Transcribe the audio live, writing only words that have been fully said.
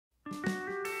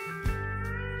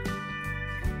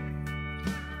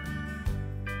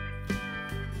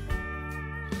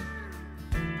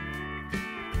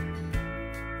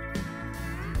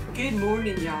Good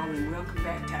morning, y'all, and welcome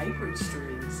back to Apron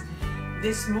Strings.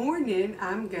 This morning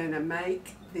I'm going to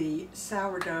make the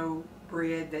sourdough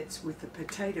bread that's with the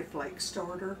potato flake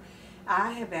starter.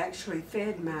 I have actually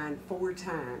fed mine 4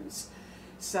 times,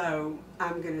 so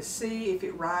I'm going to see if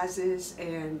it rises,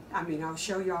 and I'll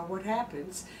show y'all what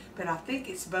happens, but I think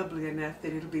it's bubbly enough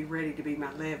that it'll be ready to be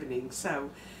my leavening. So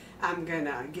I'm going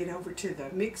to get over to the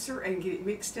mixer and get it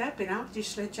mixed up, and I'll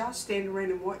just let y'all stand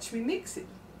around and watch me mix it.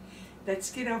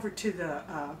 Let's get over to the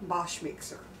Bosch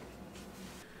mixer.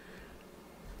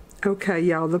 Okay,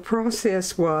 y'all, the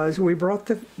process was we brought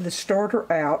the starter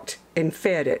out and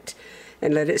fed it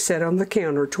and let it sit on the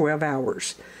counter 12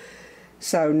 hours.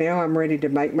 So now I'm ready to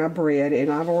make my bread,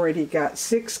 and I've already got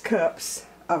 6 cups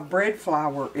of bread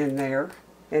flour in there,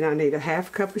 and I need a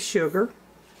 ½ cup of sugar.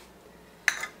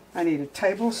 I need a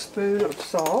tablespoon of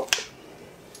salt.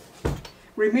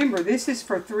 Remember, this is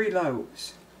for 3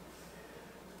 loaves.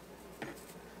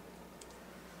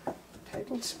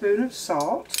 Tablespoon of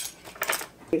salt,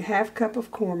 a ½ cup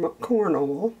of corn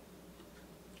oil,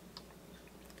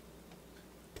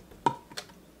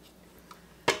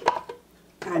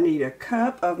 I need a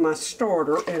cup of my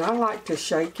starter, and I like to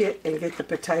shake it and get the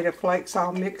potato flakes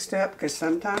all mixed up because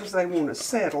sometimes they want to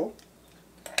settle.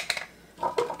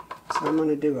 So I'm going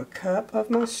to do a cup of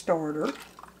my starter.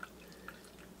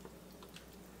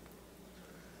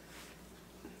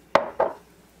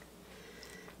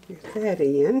 Get that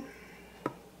in.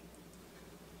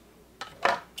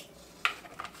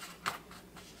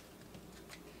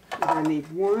 I need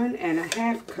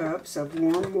 1½ cups of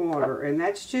warm water, and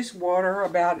that's just water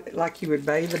about like you would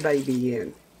bathe a baby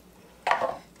in.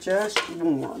 Just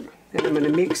warm. And I'm going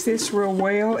to mix this real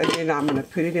well, and then I'm going to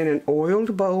put it in an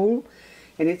oiled bowl,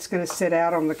 and it's going to sit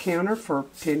out on the counter for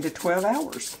 10 to 12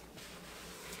 hours.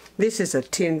 This is a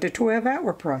 10 to 12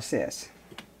 hour process.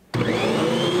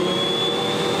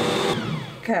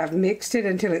 Okay, I've mixed it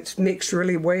until it's mixed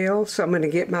really well, so I'm going to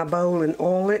get my bowl and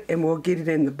oil it, and we'll get it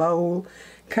in the bowl,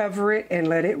 cover it, and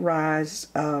let it rise,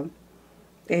 and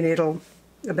it'll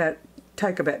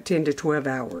take about 10 to 12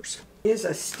 hours. Here's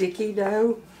a sticky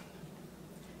dough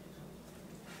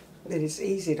that is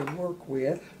easy to work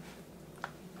with.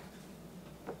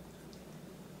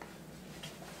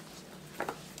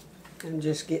 I'm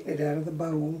just getting it out of the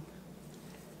bowl.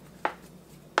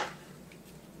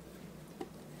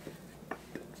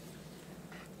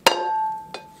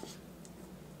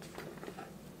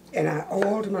 And I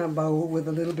oiled my bowl with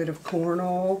a little bit of corn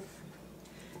oil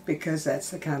because that's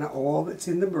the kind of oil that's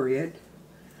in the bread.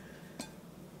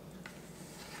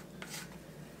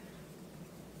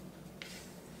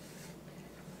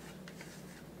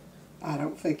 I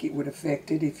don't think it would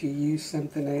affect it if you use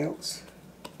something else.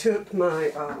 Took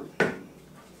my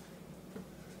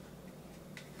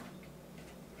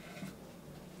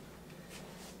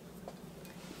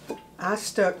I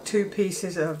stuck 2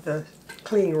 pieces of the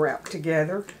cling wrap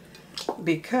together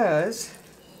because,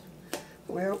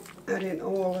 well, I didn't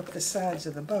oil up the sides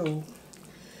of the bowl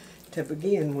to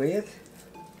begin with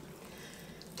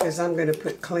because I'm going to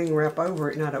put cling wrap over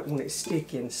it and I don't want it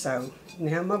sticking. So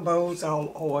now my bowl's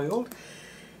all oiled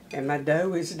and my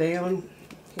dough is down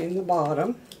in the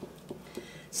bottom.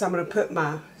 So I'm going to put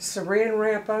my saran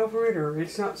wrap over it, or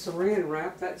it's not saran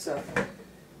wrap,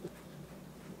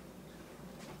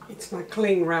 it's my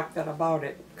cling wrap that I bought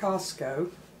at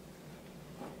Costco.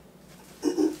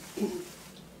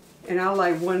 And I'll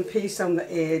lay 1 piece on the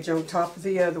edge on top of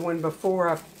the other one before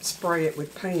I spray it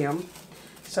with Pam,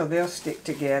 so they'll stick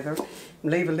together.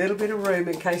 Leave a little bit of room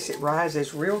in case it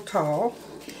rises real tall.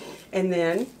 And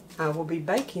then I will be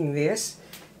baking this.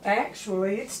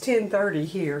 Actually, it's 10:30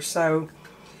 here, so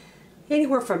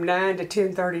anywhere from 9 to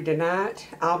 10:30 tonight.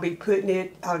 I'll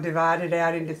divide it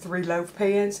out into 3 loaf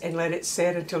pans and let it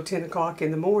set until 10 o'clock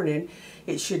in the morning.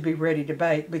 It should be ready to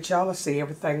bake, but y'all will see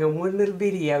everything on one little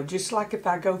video, just like if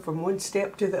I go from one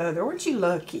step to the other. Aren't you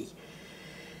lucky?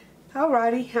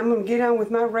 Alrighty, I'm going to get on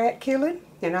with my rat killing,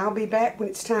 and I'll be back when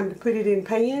it's time to put it in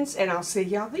pans, and I'll see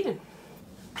y'all then.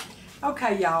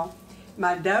 Okay, y'all,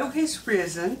 my dough has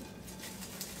risen,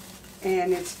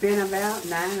 and it's been about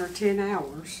 9 or 10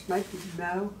 hours. Maybe,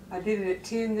 no, I did it at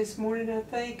 10 this morning, I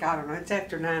think. I don't know, it's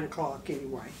after 9 o'clock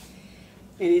anyway.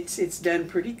 And it's done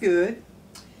pretty good.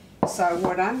 So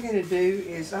what I'm going to do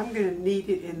is I'm going to knead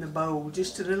it in the bowl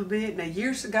just a little bit. Now,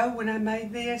 years ago when I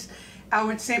made this, I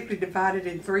would simply divide it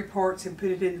in 3 parts and put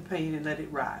it in the pan and let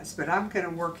it rise. But I'm going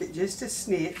to work it just a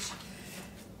snitch.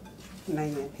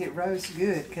 Man, it rose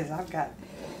good because I've got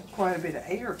quite a bit of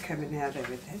air coming out of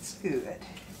it. That's good.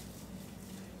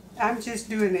 I'm just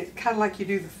doing it kind of like you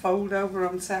do the fold over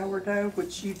on sourdough,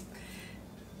 which you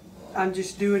I'm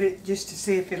just doing it just to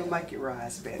see if it'll make it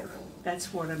rise better.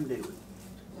 That's what I'm doing.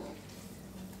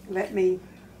 Let me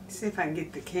see if I can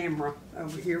get the camera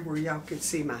over here where y'all can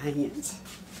see my hands.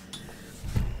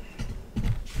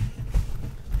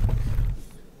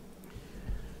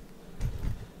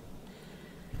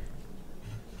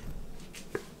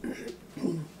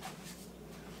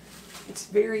 It's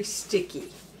very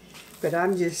sticky, but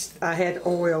I had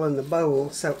oil in the bowl,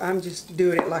 so I'm just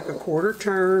doing it like a quarter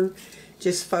turn,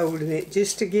 just folding it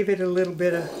just to give it a little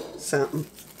bit of something.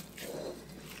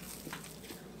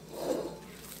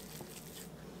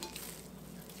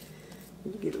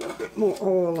 Get a little bit more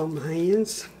oil on my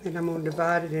hands, and I'm going to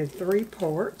divide it in 3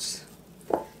 parts,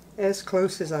 as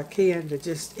close as I can to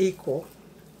just equal.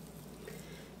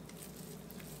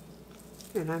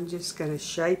 And I'm just going to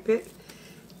shape it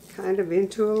kind of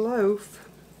into a loaf.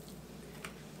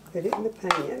 Put it in the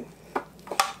pan.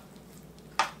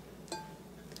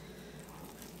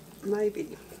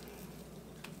 Maybe.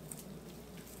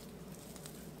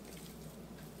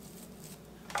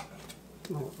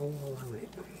 More oil on it.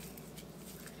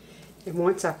 And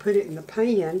once I put it in the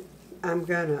pan, I'm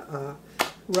going to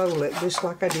roll it just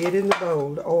like I did in the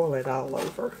bowl to oil it all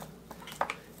over.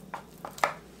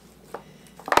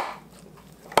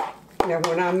 Now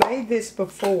when I made this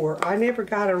before, I never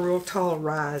got a real tall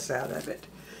rise out of it.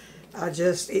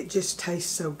 It just tastes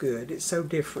so good. It's so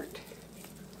different.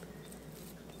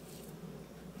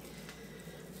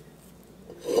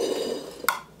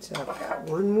 So I've got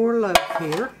one more loaf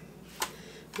here.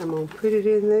 I'm going to put it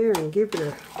in there and give it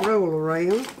a roll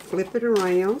around, flip it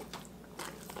around,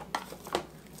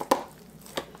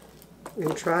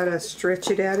 and try to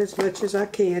stretch it out as much as I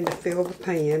can to fill the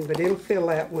pan, but it'll fill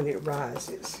out when it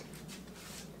rises.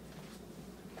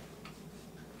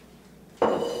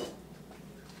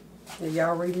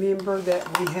 Y'all remember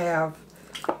that we have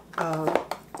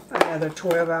another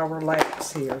 12-hour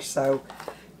lapse here, so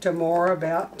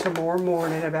tomorrow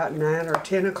morning about 9 or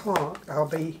 10 o'clock I'll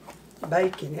be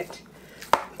baking it.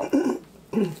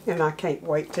 And I can't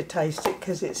wait to taste it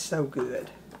because it's so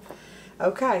good.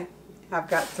 Okay, I've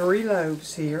got 3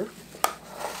 loaves here,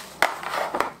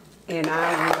 and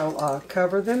I will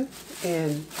cover them,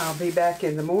 and I'll be back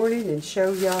in the morning and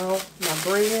show y'all my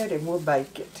bread, and we'll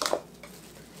bake it.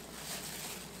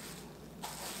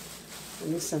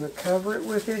 I'm just going to cover it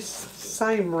with this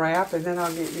same wrap, and then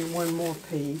I'll get you one more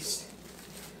piece.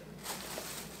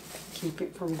 Keep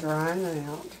it from drying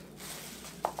out.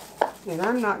 And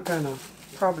I'm not going to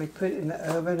probably put it in the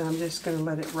oven. I'm just going to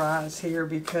let it rise here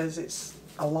because it's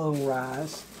a long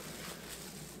rise.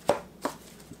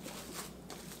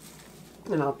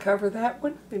 And I'll cover that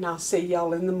one, and I'll see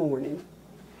y'all in the morning.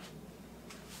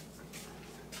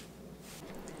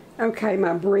 Okay,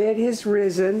 my bread has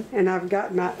risen, and I've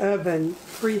got my oven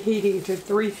preheating to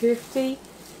 350,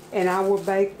 and I will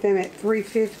bake them at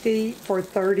 350 for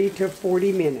 30 to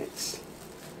 40 minutes.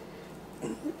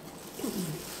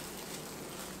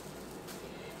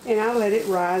 And I let it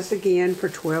rise again for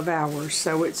 12 hours,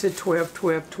 so it's a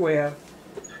 12-12-12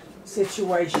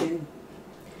 situation.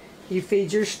 You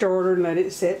feed your starter and let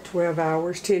it set 12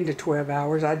 hours, 10 to 12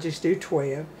 hours. I just do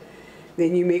 12.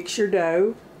 Then you mix your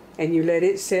dough, and you let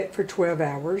it set for 12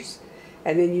 hours,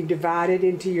 and then you divide it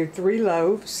into your 3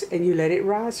 loaves, and you let it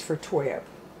rise for 12.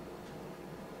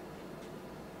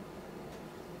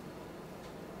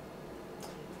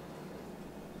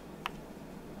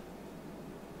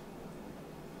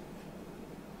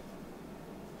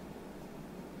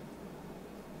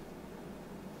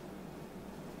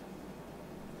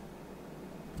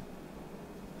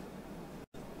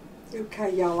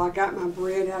 Okay, y'all, I got my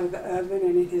bread out of the oven,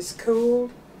 and it has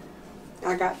cooled.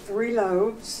 I got 3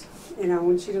 loaves, and I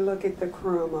want you to look at the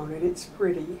crumb on it. It's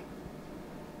pretty.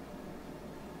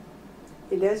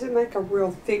 It doesn't make a real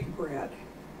thick bread.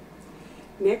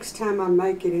 Next time I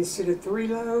make it, instead of 3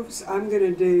 loaves, I'm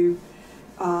going to do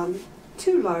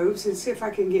 2 loaves and see if I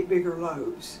can get bigger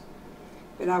loaves.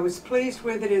 But I was pleased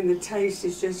with it, and the taste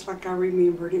is just like I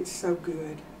remembered. It's so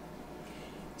good.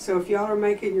 So if y'all are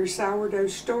making your sourdough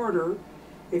starter,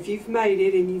 if you've made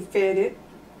it and you fed it,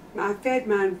 I fed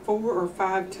mine 4 or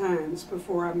 5 times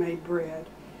before I made bread.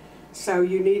 So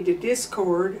you need to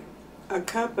discard a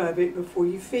cup of it before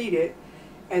you feed it,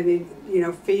 and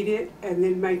then, feed it, and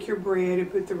then make your bread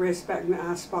and put the rest back in the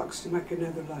icebox to make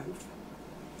another loaf.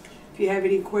 If you have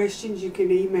any questions, you can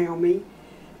email me,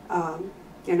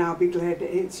 and I'll be glad to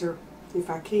answer, if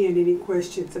I can, any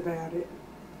questions about it.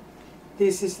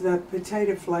 This is the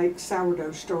potato flake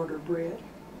sourdough starter bread.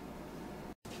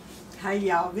 Hey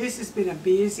y'all, this has been a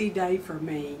busy day for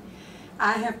me.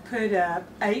 I have put up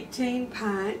 18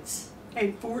 pints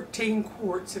and 14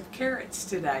 quarts of carrots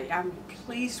today. I'm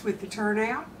pleased with the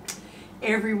turnout.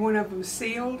 Every one of them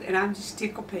sealed, and I'm just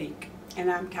tickle pink,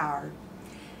 and I'm tired.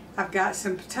 I've got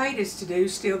some potatoes to do,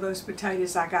 still those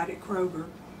potatoes I got at Kroger.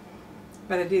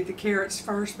 But I did the carrots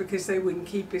first because they wouldn't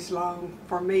keep as long.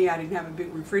 For me, I didn't have a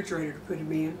big refrigerator to put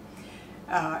them in.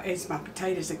 It's my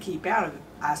potatoes that keep out of the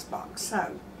icebox.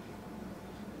 So,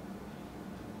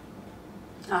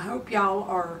 I hope y'all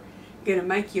are going to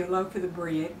make you a loaf of the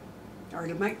bread, or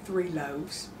to make 3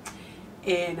 loaves.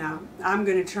 And I'm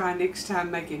going to try next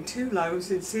time making 2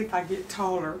 loaves and see if I get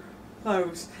taller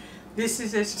loaves. This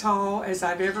is as tall as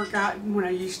I've ever gotten when I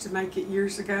used to make it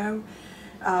years ago.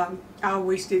 I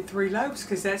always did 3 loaves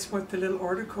because that's what the little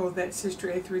article that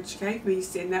Sister Etheridge gave me,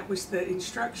 and that was the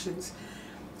instructions.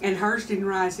 And hers didn't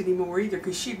rise anymore either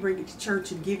because she'd bring it to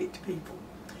church and give it to people.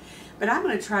 But I'm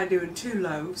going to try doing 2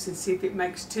 loaves and see if it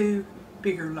makes 2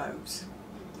 bigger loaves.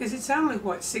 Because it's only,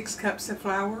 what, 6 cups of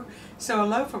flour? So a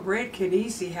loaf of bread can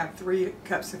easily have 3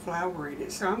 cups of flour in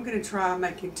it. So I'm going to try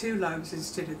making 2 loaves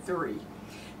instead of 3.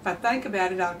 If I think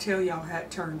about it, I'll tell y'all how it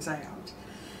turns out.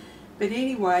 But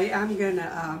anyway, I'm going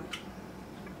to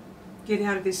get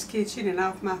out of this kitchen and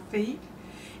off my feet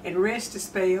and rest a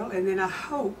spell, and then I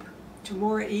hope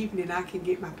tomorrow evening I can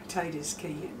get my potatoes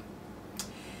canned.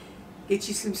 Get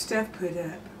you some stuff put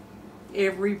up.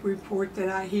 Every report that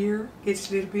I hear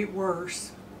gets a little bit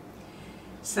worse.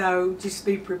 So just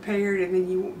be prepared, and then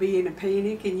you won't be in a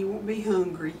panic and you won't be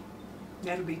hungry.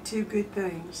 That'll be 2 good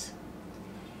things.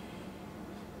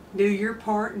 Do your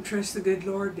part and trust the good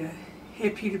Lord to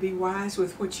help you to be wise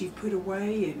with what you've put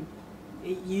away, and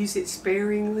use it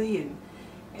sparingly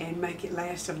and make it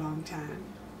last a long time.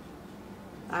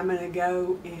 I'm going to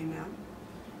go and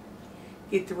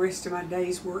get the rest of my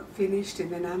day's work finished,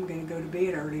 and then I'm going to go to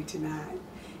bed early tonight.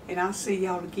 And I'll see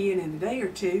y'all again in a day or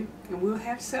 2, and we'll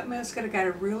have something else. I've got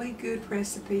a really good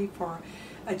recipe for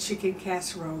a chicken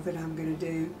casserole that I'm going to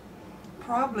do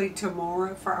probably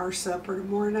tomorrow for our supper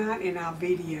tomorrow night, and I'll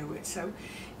video it, so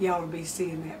y'all will be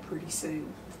seeing that pretty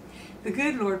soon. The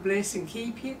good Lord bless and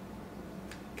keep you.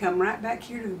 Come right back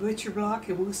here to the butcher block,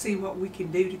 and we'll see what we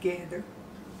can do together.